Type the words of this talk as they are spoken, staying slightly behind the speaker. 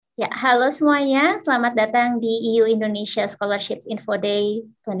Ya, halo semuanya. Selamat datang di EU Indonesia Scholarships Info Day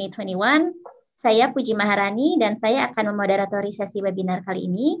 2021. Saya Puji Maharani dan saya akan memoderatori sesi webinar kali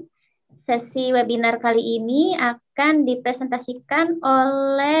ini. Sesi webinar kali ini akan dipresentasikan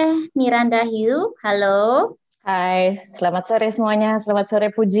oleh Miranda Hugh. Halo. Hai, selamat sore semuanya. Selamat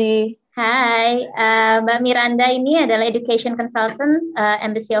sore Puji. Hai, Mbak Miranda ini adalah Education Consultant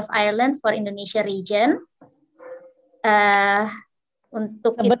Embassy of Ireland for Indonesia Region.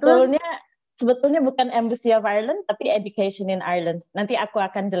 Untuk Sebetulnya bukan Embassy of Ireland, tapi Education in Ireland. Nanti aku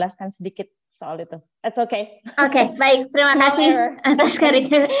akan jelaskan sedikit soal itu. It's okay. Oke, baik. Terima kasih atas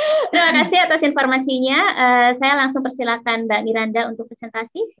terima kasih atas informasinya. Saya langsung persilakan Mbak Miranda untuk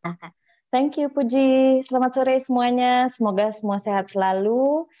presentasi. Silakan. Thank you Puji. Selamat sore semuanya. Semoga semua sehat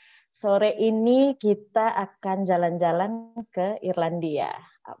selalu. Sore ini kita akan jalan-jalan ke Irlandia.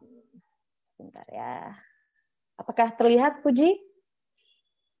 Sebentar ya. Apakah terlihat Puji?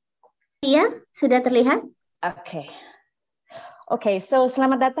 Iya, sudah terlihat. Oke, so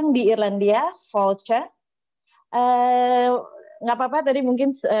selamat datang di Irlandia, Fáilte. Nggak apa-apa, tadi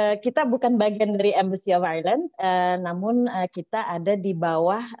mungkin kita bukan bagian dari Embassy of Ireland, namun kita ada di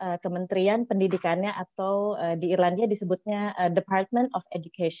bawah Kementerian Pendidikannya atau di Irlandia disebutnya Department of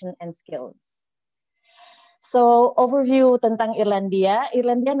Education and Skills. So overview tentang Irlandia.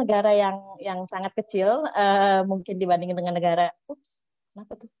 Irlandia negara yang sangat kecil, mungkin dibandingkan dengan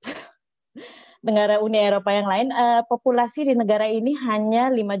negara Uni Eropa yang lain. Populasi di negara ini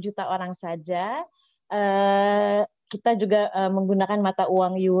hanya 5 juta orang saja. Kita juga menggunakan mata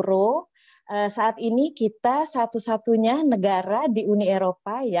uang euro. Saat ini kita satu-satunya negara di Uni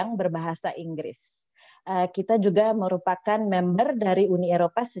Eropa yang berbahasa Inggris. Kita juga merupakan member dari Uni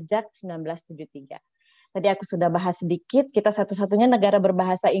Eropa sejak 1973. Tadi aku sudah bahas sedikit, kita satu-satunya negara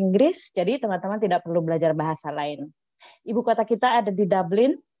berbahasa Inggris, jadi teman-teman tidak perlu belajar bahasa lain. Ibu kota kita ada di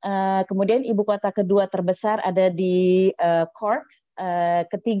Dublin, kemudian ibu kota kedua terbesar ada di Cork,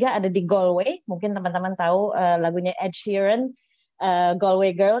 ketiga ada di Galway. Mungkin teman-teman tahu lagunya Ed Sheeran,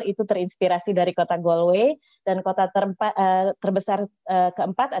 Galway Girl, itu terinspirasi dari kota Galway. Dan kota terbesar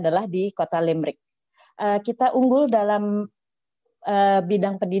keempat adalah di kota Limerick. Kita unggul dalam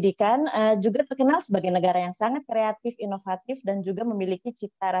bidang pendidikan, juga terkenal sebagai negara yang sangat kreatif, inovatif, dan juga memiliki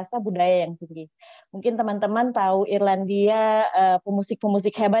cita rasa budaya yang tinggi. Mungkin teman-teman tahu Irlandia,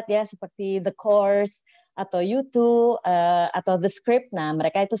 pemusik-pemusik hebat ya, seperti The Course, atau U2, atau The Script. Nah,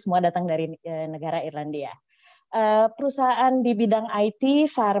 mereka itu semua datang dari negara Irlandia. Perusahaan di bidang IT,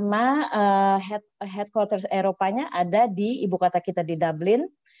 pharma, headquarters Eropanya ada di ibu kota kita di Dublin.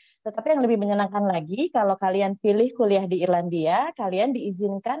 Tetapi yang lebih menyenangkan lagi, kalau kalian pilih kuliah di Irlandia, kalian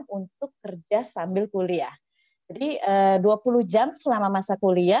diizinkan untuk kerja sambil kuliah. Jadi 20 jam selama masa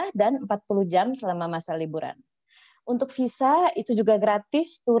kuliah dan 40 jam selama masa liburan. Untuk visa itu juga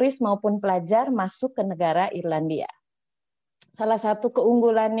gratis, turis maupun pelajar masuk ke negara Irlandia. Salah satu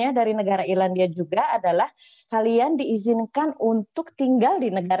keunggulannya dari negara Irlandia juga adalah kalian diizinkan untuk tinggal di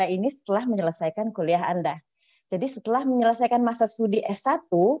negara ini setelah menyelesaikan kuliah Anda. Jadi setelah menyelesaikan masa studi S1,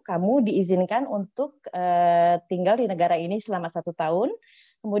 kamu diizinkan untuk tinggal di negara ini selama 1 tahun,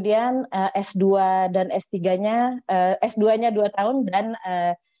 kemudian S2 dan S3-nya, S2-nya 2 tahun dan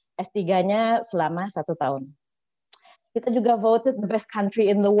S3-nya selama 1 tahun. Kita juga voted the best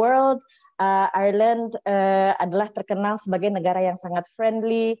country in the world. Ireland adalah terkenal sebagai negara yang sangat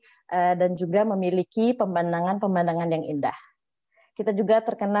friendly dan juga memiliki pemandangan-pemandangan yang indah. Kita juga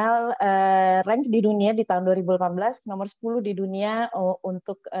terkenal rank di dunia di tahun 2018 nomor 10 di dunia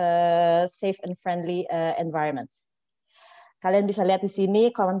untuk safe and friendly environment. Kalian bisa lihat di sini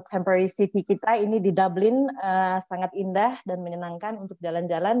contemporary city kita ini di Dublin sangat indah dan menyenangkan untuk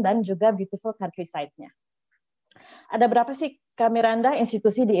jalan-jalan dan juga beautiful countryside-nya. Ada berapa sih Kak Miranda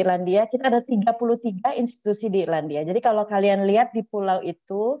institusi di Irlandia? Kita ada 33 institusi di Irlandia. Jadi kalau kalian lihat di pulau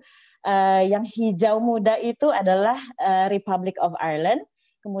itu, yang hijau muda itu adalah Republic of Ireland,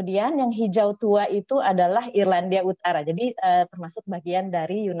 kemudian yang hijau tua itu adalah Irlandia Utara, jadi termasuk bagian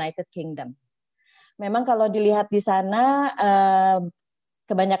dari United Kingdom. Memang kalau dilihat di sana,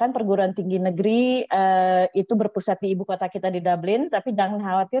 kebanyakan perguruan tinggi negeri itu berpusat di ibu kota kita di Dublin, tapi jangan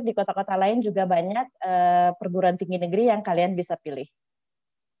khawatir, di kota-kota lain juga banyak perguruan tinggi negeri yang kalian bisa pilih.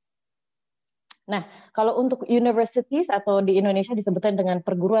 Nah, kalau untuk universities atau di Indonesia disebutkan dengan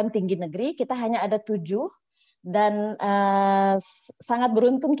perguruan tinggi negeri, kita hanya ada 7 dan sangat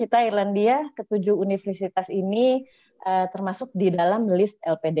beruntung kita Irlandia, ke-7 universitas ini termasuk di dalam list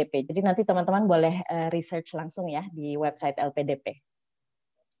LPDP. Jadi nanti teman-teman boleh research langsung ya di website LPDP.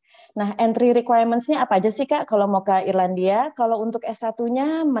 Nah, entry requirements-nya apa aja sih Kak kalau mau ke Irlandia? Kalau untuk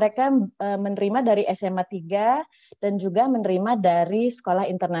S1-nya mereka menerima dari SMA 3 dan juga menerima dari sekolah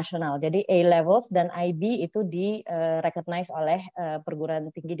internasional. Jadi A-levels dan IB itu di-recognize oleh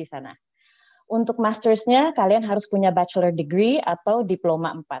perguruan tinggi di sana. Untuk masters-nya kalian harus punya bachelor degree atau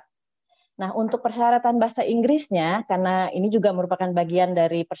diploma 4. Nah, untuk persyaratan bahasa Inggrisnya, karena ini juga merupakan bagian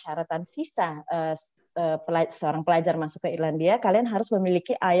dari persyaratan visa seorang pelajar masuk ke Irlandia, kalian harus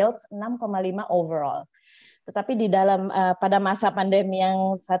memiliki IELTS 6,5 overall. Tetapi di dalam pada masa pandemi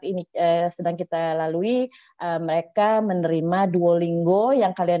yang saat ini sedang kita lalui, mereka menerima Duolingo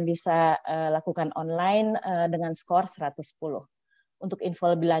yang kalian bisa lakukan online dengan skor 110. Untuk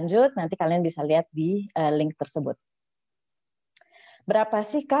info lebih lanjut, nanti kalian bisa lihat di link tersebut. Berapa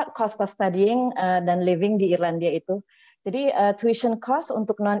sih Kak cost of studying dan living di Irlandia itu? Jadi tuition cost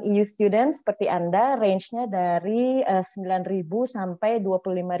untuk non-EU students seperti Anda range-nya dari 9.000 sampai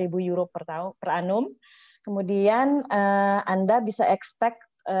 25.000 euro per annum. Kemudian Anda bisa expect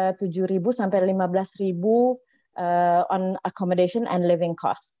 7.000 sampai 15.000 on accommodation and living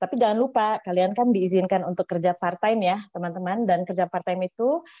cost. Tapi jangan lupa, kalian kan diizinkan untuk kerja part-time ya, teman-teman. Dan kerja part-time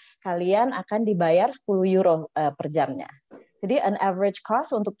itu kalian akan dibayar 10 euro per jamnya. Jadi an average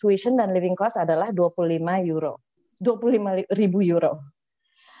cost untuk tuition dan living cost adalah 25.000 euro.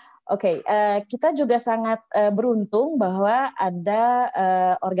 Oke, kita juga sangat beruntung bahwa ada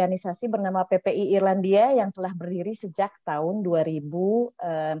organisasi bernama PPI Irlandia yang telah berdiri sejak tahun 2014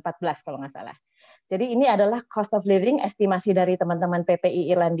 kalau nggak salah. Jadi ini adalah cost of living estimasi dari teman-teman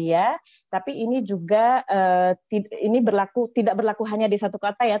PPI Irlandia, tapi ini juga ini tidak berlaku hanya di satu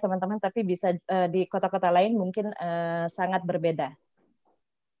kota ya teman-teman, tapi bisa di kota-kota lain mungkin sangat berbeda.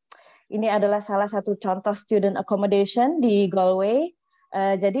 Ini adalah salah satu contoh student accommodation di Galway.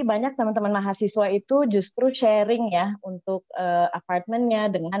 Jadi banyak teman-teman mahasiswa itu justru sharing ya untuk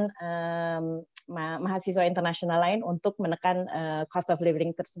apartemennya dengan mahasiswa internasional lain untuk menekan cost of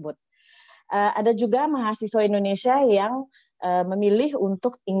living tersebut. Ada juga mahasiswa Indonesia yang memilih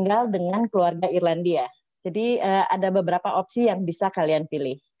untuk tinggal dengan keluarga Irlandia. Jadi ada beberapa opsi yang bisa kalian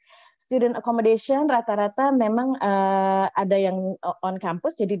pilih. Student accommodation rata-rata memang ada yang on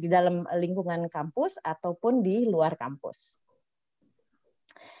campus, jadi di dalam lingkungan kampus ataupun di luar kampus.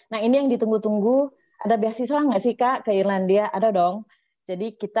 Nah ini yang ditunggu-tunggu, ada beasiswa nggak sih Kak ke Irlandia? Ada dong.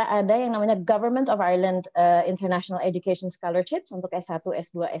 Jadi kita ada yang namanya Government of Ireland International Education Scholarships untuk S1,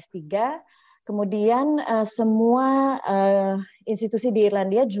 S2, S3. Kemudian semua institusi di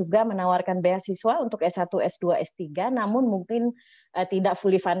Irlandia juga menawarkan beasiswa untuk S1, S2, S3, namun mungkin tidak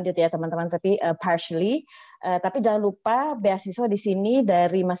fully funded ya teman-teman, tapi partially. Tapi jangan lupa beasiswa di sini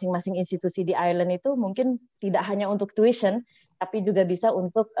dari masing-masing institusi di Ireland itu mungkin tidak hanya untuk tuition, tapi juga bisa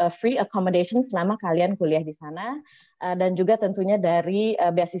untuk free accommodation selama kalian kuliah di sana, dan juga tentunya dari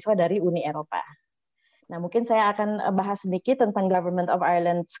beasiswa dari Uni Eropa. Nah, mungkin saya akan bahas sedikit tentang Government of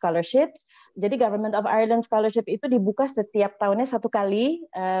Ireland Scholarships. Jadi Government of Ireland Scholarship itu dibuka setiap tahunnya satu kali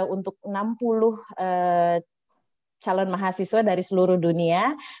untuk 60 calon mahasiswa dari seluruh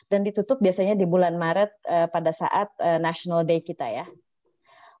dunia, dan ditutup biasanya di bulan Maret pada saat National Day kita ya.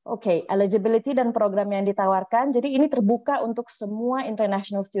 Oke, eligibility dan program yang ditawarkan. Jadi ini terbuka untuk semua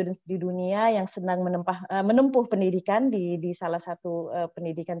international students di dunia yang sedang menempuh pendidikan di salah satu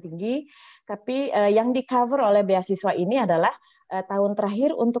pendidikan tinggi. Tapi yang di-cover oleh beasiswa ini adalah tahun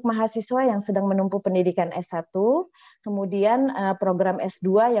terakhir untuk mahasiswa yang sedang menempuh pendidikan S1, kemudian program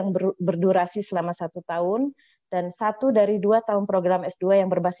S2 yang berdurasi selama 1 tahun, dan 1 dari 2 tahun program S2 yang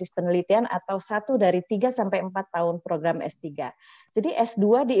berbasis penelitian, atau 1 dari 3 sampai 4 tahun program S3. Jadi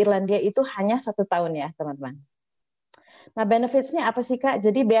S2 di Irlandia itu hanya 1 tahun ya, teman-teman. Nah, benefits-nya apa sih, Kak?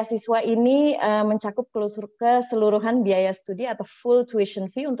 Jadi beasiswa ini mencakup keseluruhan biaya studi atau full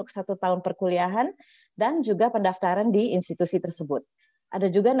tuition fee untuk 1 tahun perkuliahan, dan juga pendaftaran di institusi tersebut. Ada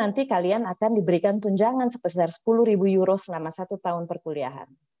juga nanti kalian akan diberikan tunjangan sebesar 10.000 euro selama 1 tahun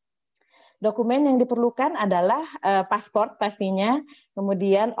perkuliahan. Dokumen yang diperlukan adalah pasport pastinya,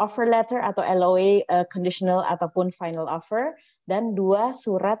 kemudian offer letter atau LOA conditional ataupun final offer, dan 2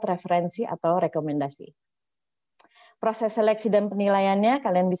 surat referensi atau rekomendasi. Proses seleksi dan penilaiannya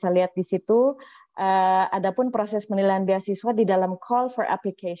kalian bisa lihat di situ. Adapun proses penilaian beasiswa di dalam call for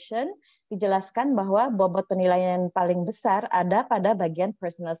application dijelaskan bahwa bobot penilaian paling besar ada pada bagian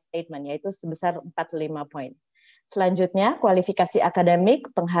personal statement, yaitu sebesar 45 poin. Selanjutnya, kualifikasi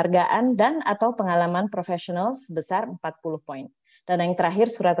akademik, penghargaan, dan atau pengalaman profesional sebesar 40 poin. Dan yang terakhir,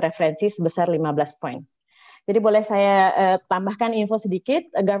 surat referensi sebesar 15 poin. Jadi boleh saya tambahkan info sedikit,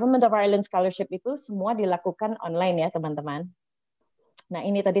 Government of Ireland Scholarship itu semua dilakukan online ya teman-teman. Nah,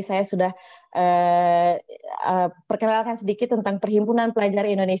 ini tadi saya sudah perkenalkan sedikit tentang Perhimpunan Pelajar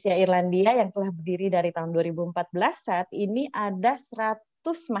Indonesia Irlandia yang telah berdiri dari tahun 2014. Saat ini ada 100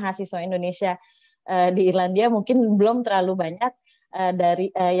 mahasiswa Indonesia di Irlandia, mungkin belum terlalu banyak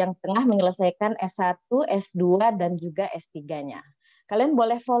dari yang tengah menyelesaikan S1, S2, dan juga S3-nya. Kalian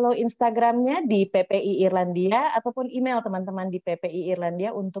boleh follow Instagramnya di PPI Irlandia ataupun email teman-teman di PPI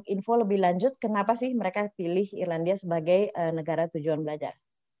Irlandia untuk info lebih lanjut kenapa sih mereka pilih Irlandia sebagai negara tujuan belajar.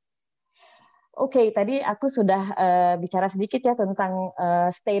 Oke, tadi aku sudah bicara sedikit ya tentang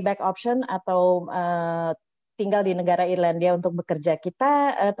stay back option atau tinggal di negara Irlandia untuk bekerja.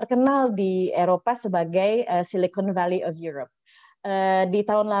 Kita terkenal di Eropa sebagai Silicon Valley of Europe. Di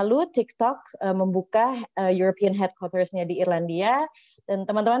tahun lalu TikTok membuka European headquarters-nya di Irlandia, dan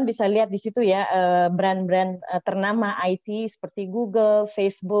teman-teman bisa lihat di situ ya brand-brand ternama IT seperti Google,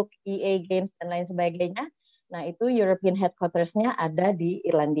 Facebook, EA Games, dan lain sebagainya. Nah, itu European headquarters-nya ada di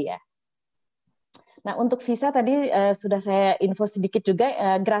Irlandia. Nah, untuk visa tadi sudah saya info sedikit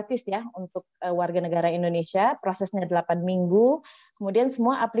juga, gratis ya untuk warga negara Indonesia, prosesnya 8 minggu, kemudian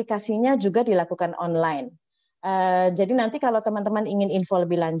semua aplikasinya juga dilakukan online. Jadi nanti kalau teman-teman ingin info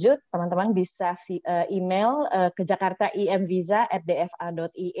lebih lanjut, teman-teman bisa email ke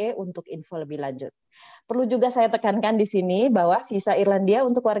jakarta.imvisa@dfa.ie untuk info lebih lanjut. Perlu juga saya tekankan di sini bahwa visa Irlandia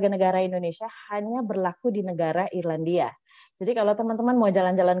untuk warga negara Indonesia hanya berlaku di negara Irlandia. Jadi kalau teman-teman mau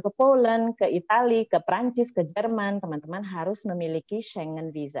jalan-jalan ke Poland, ke Italia, ke Prancis, ke Jerman, teman-teman harus memiliki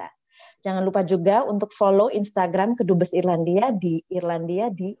Schengen visa. Jangan lupa juga untuk follow Instagram Kedubes Irlandia di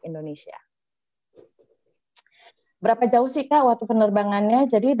Indonesia. Berapa jauh sih Kak waktu penerbangannya?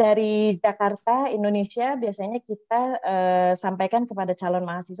 Jadi dari Jakarta, Indonesia, biasanya kita sampaikan kepada calon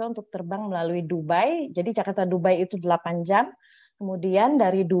mahasiswa untuk terbang melalui Dubai. Jadi Jakarta Dubai itu 8 jam. Kemudian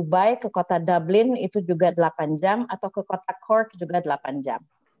dari Dubai ke kota Dublin itu juga 8 jam, atau ke kota Cork juga 8 jam.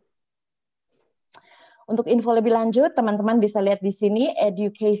 Untuk info lebih lanjut, teman-teman bisa lihat di sini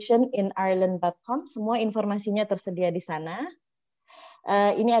educationinireland.com. Semua informasinya tersedia di sana.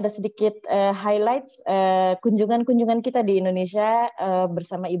 Ini ada sedikit highlights kunjungan-kunjungan kita di Indonesia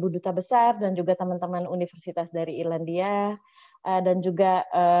bersama Ibu Duta Besar dan juga teman-teman universitas dari Irlandia, dan juga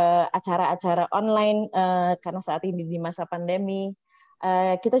acara-acara online karena saat ini di masa pandemi.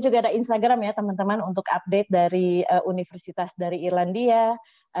 Kita juga ada Instagram ya teman-teman untuk update dari universitas dari Irlandia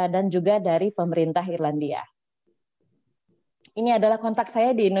dan juga dari pemerintah Irlandia. Ini adalah kontak saya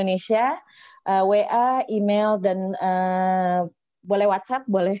di Indonesia, WA, email, dan boleh WhatsApp,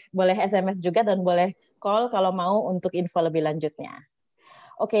 boleh SMS juga, dan boleh call kalau mau untuk info lebih lanjutnya.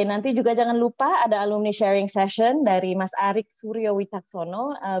 Oke, nanti juga jangan lupa ada alumni sharing session dari Mas Arik Suryo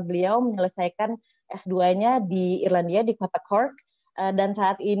Witaksono. Beliau menyelesaikan S2-nya di Irlandia, di kota Cork. Dan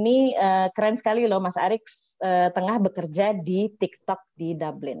saat ini keren sekali loh Mas Arik tengah bekerja di TikTok di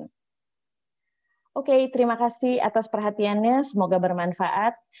Dublin. Oke, terima kasih atas perhatiannya. Semoga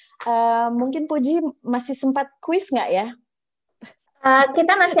bermanfaat. Mungkin Puji masih sempat kuis nggak ya?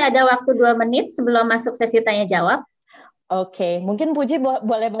 Kita masih ada waktu 2 menit sebelum masuk sesi tanya jawab. Oke, mungkin Puji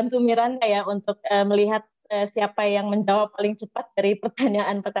boleh bantu Miranda ya untuk melihat siapa yang menjawab paling cepat dari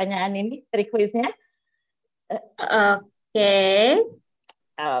pertanyaan-pertanyaan ini dari kuisnya.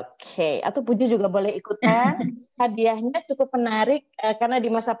 Oke, atau Puji juga boleh ikutan. Hadiahnya cukup menarik karena di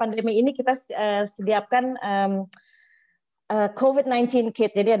masa pandemi ini kita sediakan COVID-19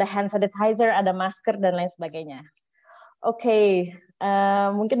 kit. Jadi ada hand sanitizer, ada masker, dan lain sebagainya. Oke,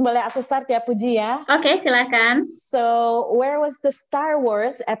 mungkin boleh aku start ya Puji ya. Oke, silakan. So, where was the Star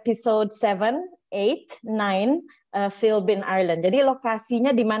Wars Episode 7, 8, 9 filmed in Ireland? Jadi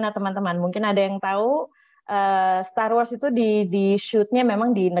lokasinya di mana teman-teman? Mungkin ada yang tahu Star Wars itu di shootnya memang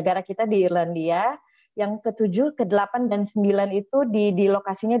di negara kita di Irlandia. Yang ke-7, ke-8, dan 9 itu di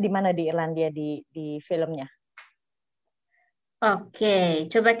lokasinya di mana di Irlandia di filmnya? Oke,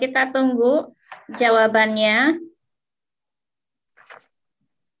 coba kita tunggu jawabannya.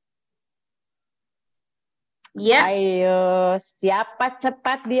 Ya. Ayo, siapa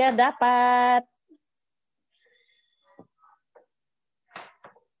cepat dia dapat.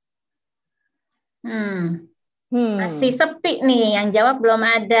 Masih sepi nih, yang jawab belum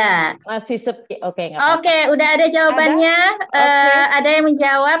ada. Masih sepi, oke, nggak apa-apa. Oke, udah ada jawabannya. Ada yang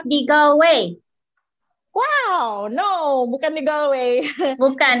menjawab di Galway. Wow, no, bukan di Galway.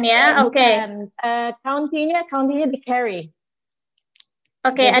 Bukan ya, oke. County-nya di Kerry.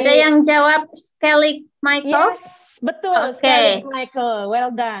 Oke, ada yang jawab Skellig Michael? Yes, betul, Skellig Michael.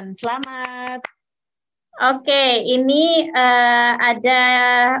 Well done, selamat. Oke, ini ada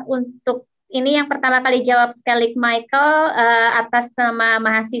untuk ini yang pertama kali jawab Skellig Michael atas nama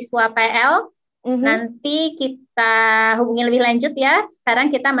mahasiswa PL. Nanti kita hubungi lebih lanjut ya.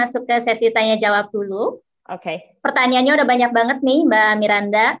 Sekarang kita masuk ke sesi tanya jawab dulu. Oke. Pertanyaannya udah banyak banget nih, Mbak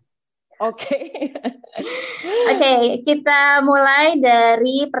Miranda. Oke. Oke, kita mulai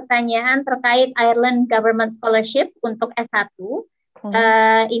dari pertanyaan terkait Ireland Government Scholarship untuk S1.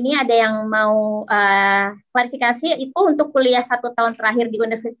 Ini ada yang mau klarifikasi, itu untuk kuliah 1 tahun terakhir di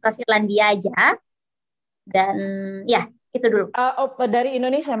Universitas Irlandia aja. Dan ya, itu dulu. Dari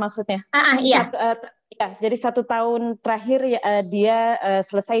Indonesia maksudnya? Iya. Jadi 1 tahun terakhir dia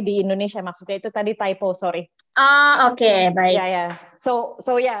selesai di Indonesia, maksudnya itu tadi typo, sorry. Oke, baik. Yeah. So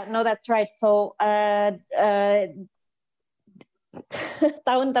yeah, no, that's right. So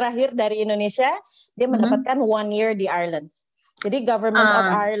tahun terakhir dari Indonesia dia mendapatkan 1 year di Ireland. Jadi Government of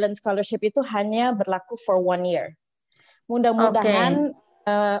Ireland Scholarship itu hanya berlaku for 1 year. Mudah-mudahan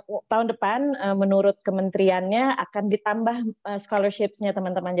tahun depan menurut kementeriannya akan ditambah scholarships-nya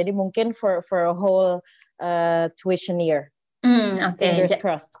teman-teman. Jadi mungkin for a whole tuition year. Fingers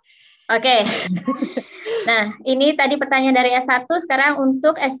crossed. Oke. Nah, ini tadi pertanyaan dari S1, sekarang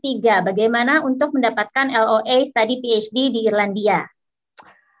untuk S3. Bagaimana untuk mendapatkan LOA Study PhD di Irlandia?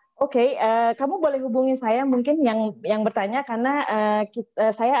 Oke, kamu boleh hubungi saya mungkin yang bertanya karena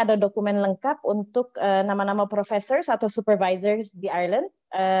saya ada dokumen lengkap untuk nama-nama professors atau supervisors di Ireland.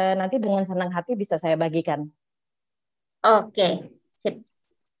 Nanti dengan senang hati bisa saya bagikan. Oke, sip.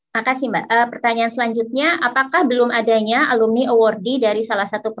 Makasih Mbak. Pertanyaan selanjutnya, apakah belum adanya alumni awardee dari salah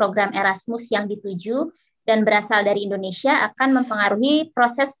satu program Erasmus yang dituju dan berasal dari Indonesia akan mempengaruhi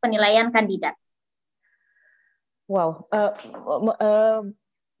proses penilaian kandidat? Wow,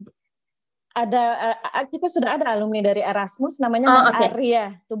 kita sudah ada alumni dari Erasmus, namanya Mas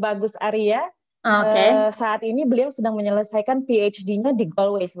Arya, Tubagus Arya. Saat ini beliau sedang menyelesaikan PhD-nya di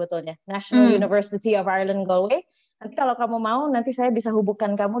Galway sebetulnya, National University of Ireland Galway. Nanti kalau kamu mau, nanti saya bisa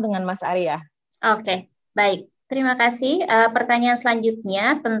hubungkan kamu dengan Mas Arya. Oke, baik. Terima kasih. Pertanyaan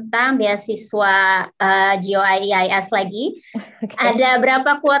selanjutnya tentang beasiswa GOIIS lagi. Ada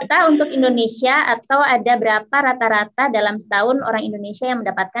berapa kuota untuk Indonesia atau ada berapa rata-rata dalam setahun orang Indonesia yang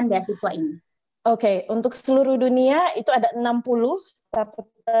mendapatkan beasiswa ini? Oke, untuk seluruh dunia itu ada 60,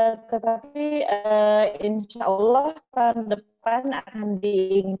 tetapi insya Allah tahun depan akan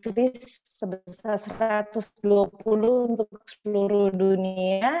diincrease sebesar 120 untuk seluruh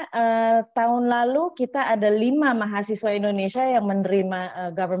dunia. Tahun lalu kita ada 5 mahasiswa Indonesia yang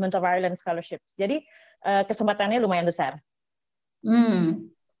menerima Government of Ireland Scholarships. Jadi kesempatannya lumayan besar.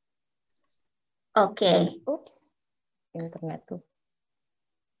 Oke. Oops, internet tuh.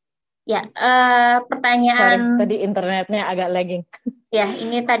 Ya, pertanyaan. Sorry, tadi internetnya agak lagging. Ya,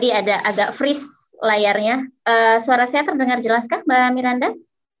 ini tadi ada agak freeze layarnya. Suara saya terdengar jelaskah, Mbak Miranda?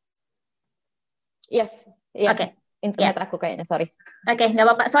 Yes. Yeah. Oke. Internet aku kayaknya, sorry. Oke, nggak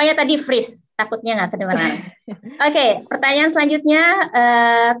apa-apa. Soalnya tadi freeze, takutnya nggak kedengaran. Oke, pertanyaan selanjutnya,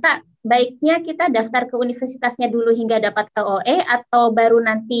 Kak, baiknya kita daftar ke universitasnya dulu hingga dapat LOE atau baru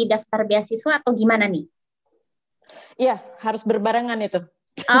nanti daftar beasiswa atau gimana nih? Iya, harus berbarengan itu.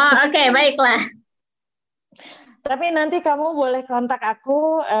 Oke, baiklah. Tapi nanti kamu boleh kontak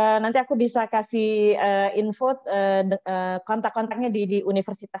aku, nanti aku bisa kasih info kontak-kontaknya di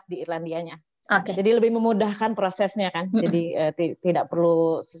universitas di Irlandianya. Oke. Jadi lebih memudahkan prosesnya kan. Jadi tidak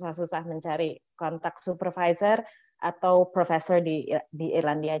perlu susah-susah mencari kontak supervisor atau profesor di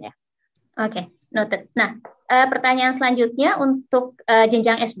Irlandianya. Oke, noted. Nah, pertanyaan selanjutnya untuk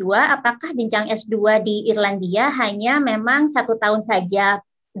jenjang S2, apakah jenjang S2 di Irlandia hanya memang 1 tahun saja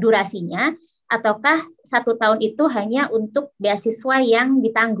durasinya, ataukah 1 tahun itu hanya untuk beasiswa yang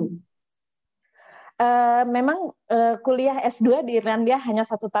ditanggung? Memang kuliah S2 di Irlandia hanya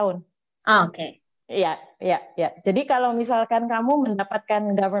 1 tahun. Oke. Iya. Jadi kalau misalkan kamu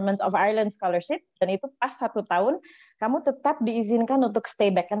mendapatkan Government of Ireland Scholarship dan itu pas 1 tahun, kamu tetap diizinkan untuk stay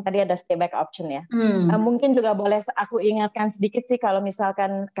back, kan tadi ada stay back option ya. Mungkin juga boleh aku ingatkan sedikit sih, kalau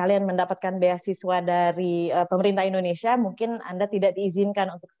misalkan kalian mendapatkan beasiswa dari pemerintah Indonesia, mungkin Anda tidak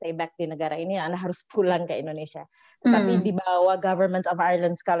diizinkan untuk stay back di negara ini, Anda harus pulang ke Indonesia. Tapi di bawah Government of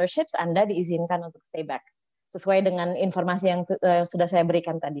Ireland Scholarships, Anda diizinkan untuk stay back, sesuai dengan informasi yang sudah saya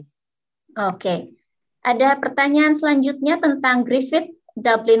berikan tadi. Oke. Ada pertanyaan selanjutnya tentang Griffith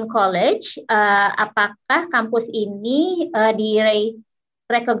Dublin College. Apakah kampus ini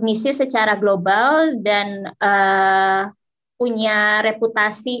direkognisi secara global dan punya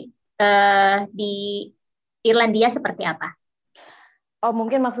reputasi di Irlandia seperti apa? Oh,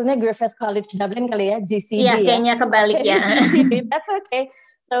 mungkin maksudnya Griffith College Dublin kali ya, GCD ya? Iya, kayaknya kebalik ya. That's okay.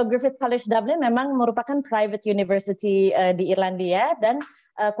 So Griffith College Dublin memang merupakan private university di Irlandia dan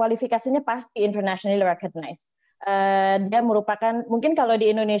kualifikasinya pasti internationally recognized. Dia merupakan, mungkin kalau di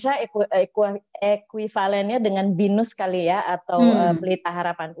Indonesia ekuivalennya dengan BINUS kali ya, atau Pelita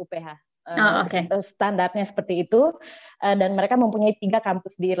Harapan UPH. Standarnya seperti itu. Dan mereka mempunyai 3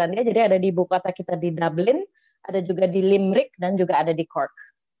 kampus di Irlandia, jadi ada di ibu kota kita di Dublin, ada juga di Limerick, dan juga ada di Cork.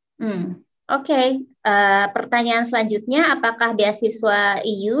 Pertanyaan selanjutnya, apakah beasiswa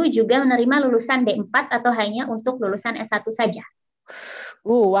EU juga menerima lulusan D4 atau hanya untuk lulusan S1 saja?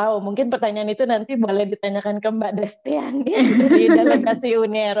 Wow, mungkin pertanyaan itu nanti boleh ditanyakan ke Mbak Destiani dari delegasi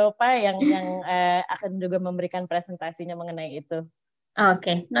Uni Eropa yang akan juga memberikan presentasinya mengenai itu.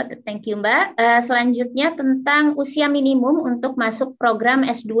 Oke, noted. Thank you, Mbak. Selanjutnya tentang usia minimum untuk masuk program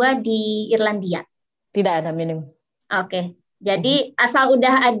S2 di Irlandia. Tidak ada minimum. Oke, jadi asal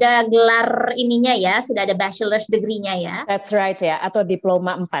udah ada gelar ininya ya, sudah ada bachelor's degree-nya ya. That's right ya, atau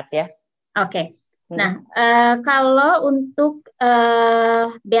diploma 4 ya. Oke. Nah, kalau untuk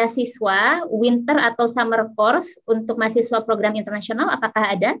beasiswa winter atau summer course untuk mahasiswa program internasional,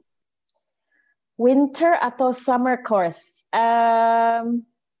 apakah ada? Winter atau summer course?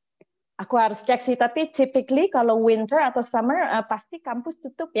 Aku harus cek sih, tapi typically kalau winter atau summer pasti kampus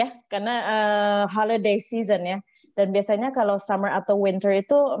tutup ya, karena holiday season ya. Dan biasanya kalau summer atau winter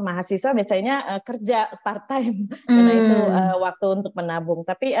itu mahasiswa biasanya kerja part-time, karena itu waktu untuk menabung.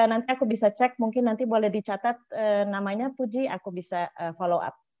 Tapi nanti aku bisa cek, mungkin nanti boleh dicatat namanya Puji, aku bisa follow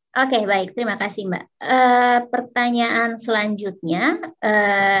up. Oke, baik. Terima kasih, Mbak. Pertanyaan selanjutnya,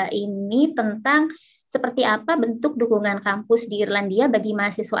 ini tentang seperti apa bentuk dukungan kampus di Irlandia bagi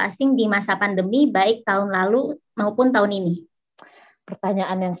mahasiswa asing di masa pandemi, baik tahun lalu maupun tahun ini?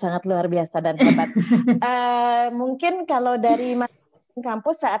 Pertanyaan yang sangat luar biasa dan hebat. Mungkin kalau dari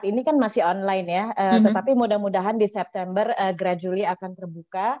kampus saat ini kan masih online ya, tetapi mudah-mudahan di September gradually akan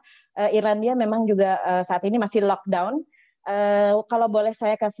terbuka. Irlandia memang juga saat ini masih lockdown. Kalau boleh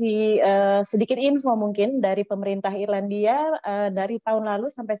saya kasih sedikit info mungkin dari pemerintah Irlandia, dari tahun lalu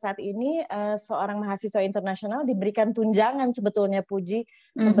sampai saat ini seorang mahasiswa internasional diberikan tunjangan sebetulnya Puji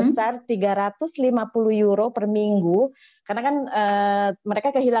sebesar 350 euro per minggu, karena kan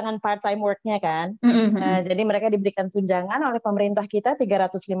mereka kehilangan part-time work-nya kan. Jadi mereka diberikan tunjangan oleh pemerintah kita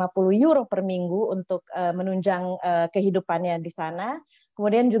 350 euro per minggu untuk menunjang kehidupannya di sana.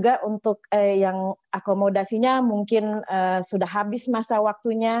 Kemudian juga untuk yang akomodasinya mungkin sudah habis masa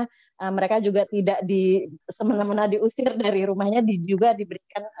waktunya, mereka juga tidak semena-mena diusir dari rumahnya, juga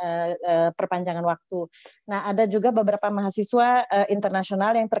diberikan perpanjangan waktu. Nah, ada juga beberapa mahasiswa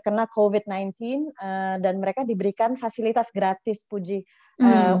internasional yang terkena COVID-19 dan mereka diberikan fasilitas gratis Puji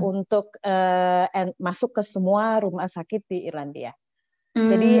untuk masuk ke semua rumah sakit di Irlandia.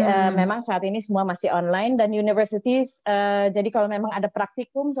 Jadi memang saat ini semua masih online dan universities, jadi kalau memang ada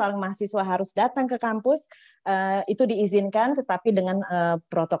praktikum seorang mahasiswa harus datang ke kampus, itu diizinkan tetapi dengan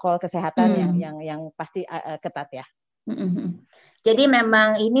protokol kesehatan yang pasti ketat ya. Jadi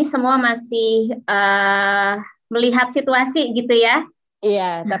memang ini semua masih melihat situasi gitu ya.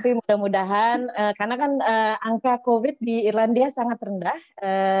 Iya, tapi mudah-mudahan karena kan angka COVID di Irlandia sangat rendah,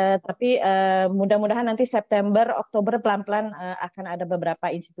 tapi mudah-mudahan nanti September, Oktober pelan-pelan akan ada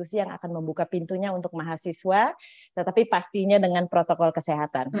beberapa institusi yang akan membuka pintunya untuk mahasiswa, tetapi pastinya dengan protokol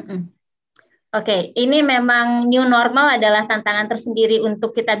kesehatan. Oke, ini memang new normal adalah tantangan tersendiri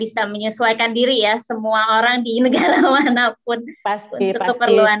untuk kita bisa menyesuaikan diri ya, semua orang di negara manapun, untuk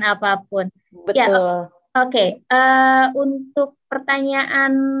keperluan apapun. Betul. Ya, Oke, untuk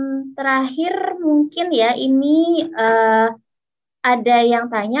pertanyaan terakhir mungkin ya, ini ada yang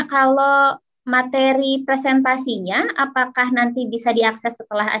tanya kalau materi presentasinya apakah nanti bisa diakses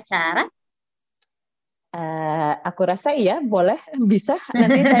setelah acara? Aku rasa iya, boleh, bisa.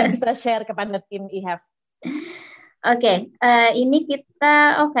 Nanti saya bisa share kepada tim IHEF. Oke, ini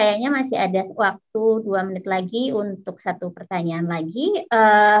kita, kayaknya masih ada waktu 2 menit lagi untuk satu pertanyaan lagi.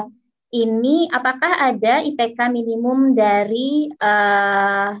 Ini apakah ada IPK minimum dari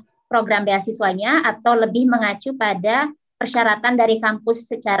program beasiswanya atau lebih mengacu pada persyaratan dari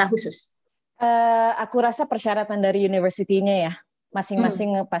kampus secara khusus? Aku rasa persyaratan dari university-nya ya,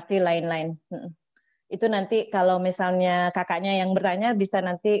 masing-masing pasti lain-lain. Itu nanti kalau misalnya kakaknya yang bertanya bisa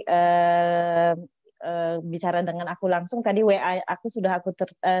nanti bicara dengan aku langsung. Tadi WA aku sudah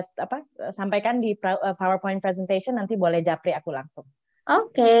sampaikan di PowerPoint presentation, nanti boleh japri aku langsung.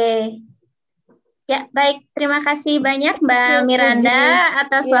 Oke. Ya, baik. Terima kasih banyak Mbak Miranda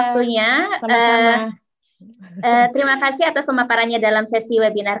atas waktunya. Sama-sama. Terima kasih atas pemaparannya dalam sesi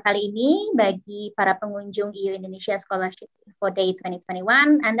webinar kali ini. Bagi para pengunjung EU Indonesia Scholarship Info Day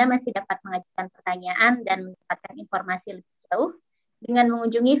 2021, Anda masih dapat mengajukan pertanyaan dan mendapatkan informasi lebih jauh dengan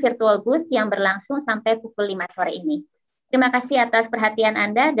mengunjungi virtual booth yang berlangsung sampai pukul 5 sore ini. Terima kasih atas perhatian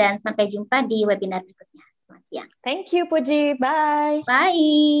Anda dan sampai jumpa di webinar berikutnya. Selamat siang. Thank you, Puji. Bye.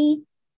 Bye.